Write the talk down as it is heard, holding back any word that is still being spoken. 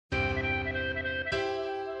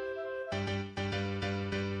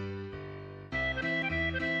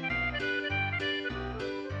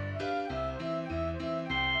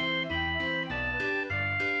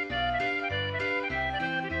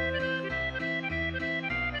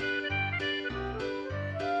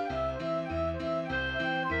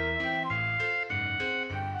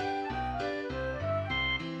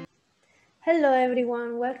Hello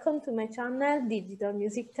everyone, welcome to my channel Digital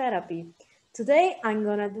Music Therapy. Today I'm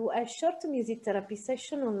gonna do a short music therapy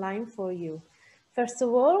session online for you. First of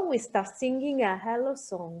all, we start singing a hello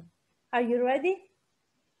song. Are you ready?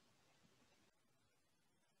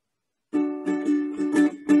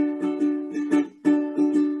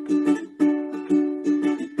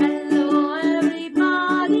 Hello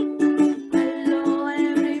everybody, hello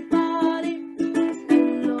everybody,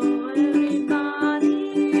 hello everybody,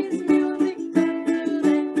 it's music time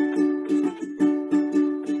today.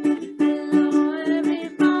 Hello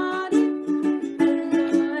everybody, hello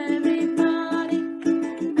everybody,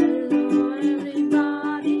 hello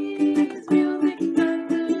everybody, it's music time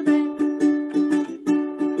today.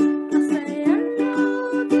 I say hello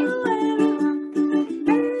to everyone,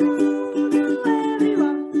 hello to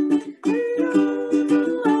everyone, hello to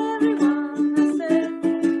everyone. I say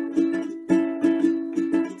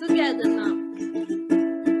together now.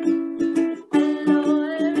 Hello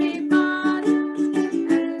everybody,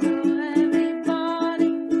 hello everybody,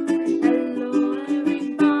 hello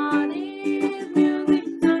everybody, it's music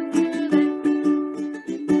time today.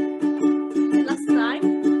 Last time.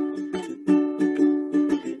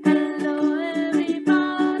 Hello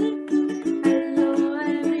everybody, hello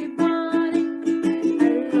everybody,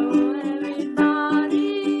 hello everybody,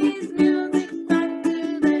 it's music time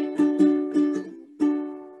today.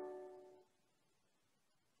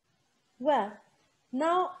 Well,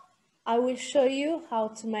 now I will show you how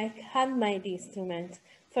to make handmade instrument.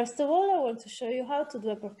 First of all, I want to show you how to do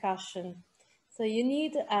a percussion. So you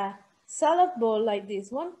need a salad bowl like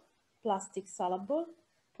this one, plastic salad bowl,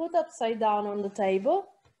 put upside down on the table,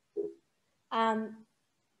 and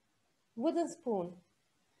wooden spoon.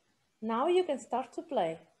 Now you can start to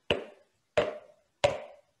play.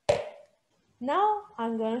 Now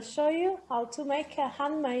I'm going to show you how to make a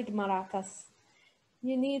handmade maracas.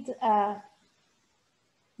 You need a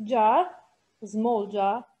jar, a small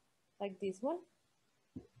jar, like this one,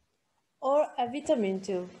 or a vitamin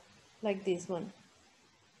tube, like this one.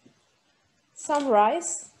 Some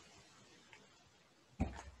rice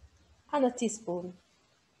and a teaspoon.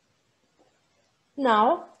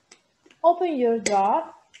 Now open your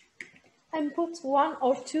jar and put 1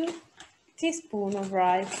 or 2 teaspoons of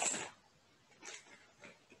rice.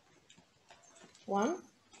 1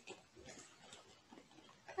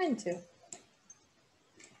 and 2.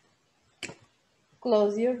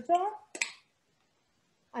 Close your jar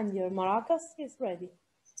and your maracas is ready.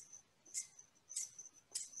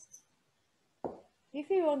 If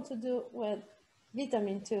you want to do with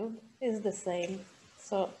vitamin tube, it's the same.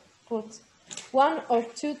 So put 1 or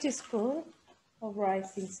 2 teaspoons of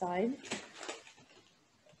rice inside.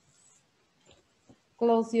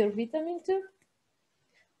 Close your vitamin tube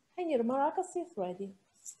and your maracas is ready.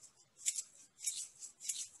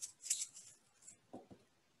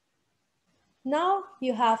 Now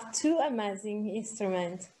you have 2 amazing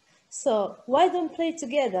instruments. So why don't play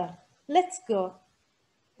together? Let's go.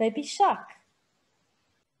 Baby Shark.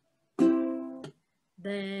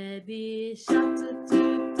 Baby shark, doo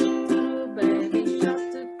doo doo doo. Baby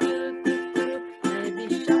shark, doo doo doo doo. Baby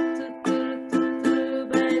shark, doo doo doo doo.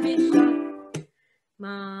 Baby shark.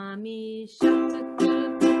 Mommy shark,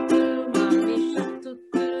 doo doo doo doo. Mommy shark, doo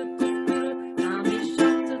doo doo doo. Mommy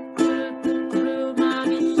shark, doo doo doo doo.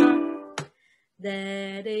 Mommy shark.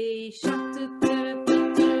 Daddy shark, doo doo doo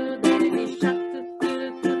doo. Daddy shark, doo doo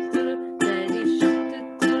doo doo. Daddy shark,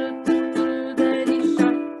 doo doo doo doo. Daddy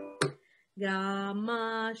shark.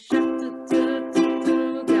 Grandma shark, doo doo doo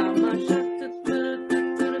doo. Grandma shark, doo doo doo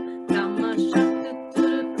doo. Grandma shark, doo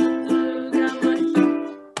doo doo doo. Grandma shark.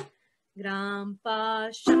 Grandpa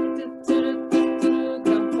shark, doo doo doo doo.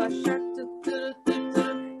 Grandpa shark, doo doo doo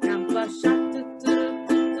doo. Grandpa shark, doo doo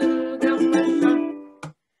doo doo. Grandpa shark.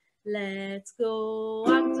 Let's go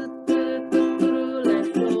on, doo doo doo doo. Let's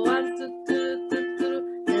go on, doo doo doo doo.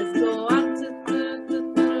 Let's go on, doo doo doo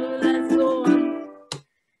doo. Let's go on.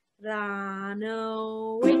 Run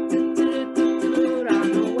away, doo doo doo doo.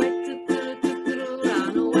 Run away, doo doo doo doo.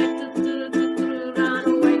 Run away, doo doo doo doo. Run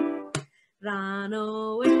away. Run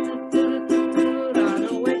away, doo doo doo doo. Run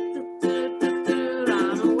away, doo doo doo doo.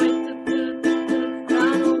 Run away, doo doo doo doo.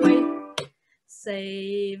 Run away.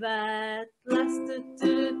 Save at last, doo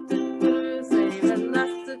doo doo doo. Save at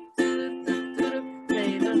last, doo doo doo doo.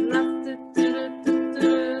 Save at last, doo doo doo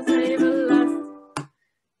doo. Save at last.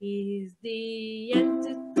 Is the end,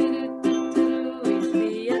 doo doo doo doo. Is the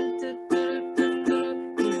end, doo doo doo doo.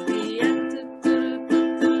 Is the end, doo doo doo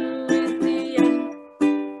doo. Is the end.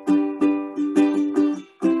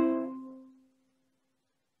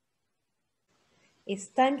 It's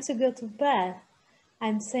time to go to bed.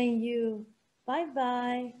 I'm saying you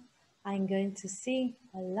bye-bye. I'm going to sing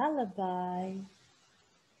a lullaby.